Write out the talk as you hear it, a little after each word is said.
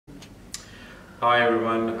Hi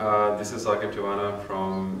everyone, this is Saqib Tiwana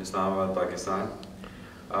from Islamabad, Pakistan.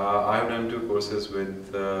 I have done two courses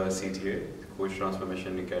with CTA, Coach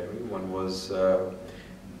Transformation Academy. One was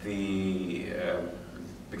the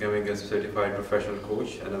becoming a certified professional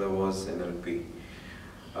coach, another was NLP.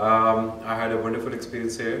 I had a wonderful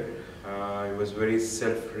experience here. It was very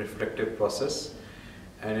self-reflective process,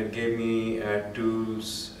 and it gave me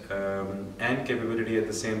tools and capability at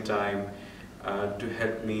the same time to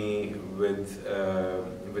help me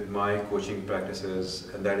with my coaching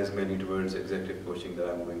practices, and that is mainly towards executive coaching that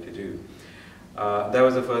I'm going to do. That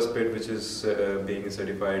was the first bit, which is being a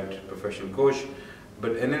certified professional coach.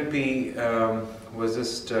 But NLP was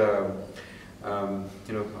just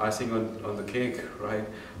icing on the cake, right?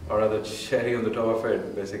 Or rather, cherry on the top of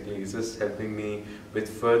it. Basically, it's just helping me with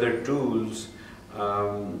further tools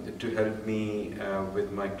to help me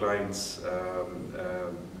with my clients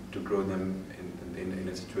to grow them in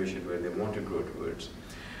a situation where they want to grow towards.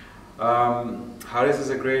 Haris is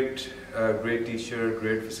a great teacher,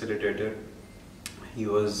 great facilitator. He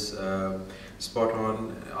was spot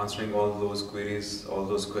on answering all those queries, all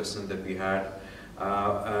those questions that we had,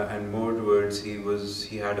 and more towards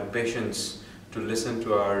he had a patience to listen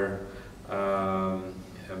to our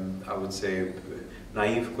I would say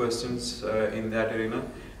naive questions in that arena,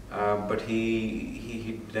 but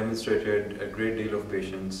he demonstrated a great deal of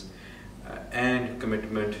patience and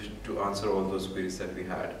commitment to answer all those queries that we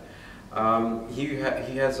had. He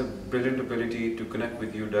has a brilliant ability to connect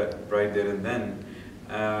with you right there and then,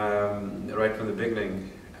 right from the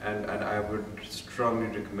beginning, and I would strongly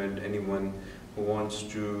recommend anyone who wants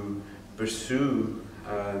to pursue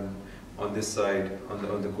on this side,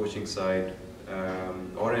 on the coaching side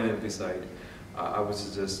or NLP side, I would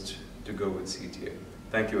suggest to go with CTA.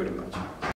 Thank you very much.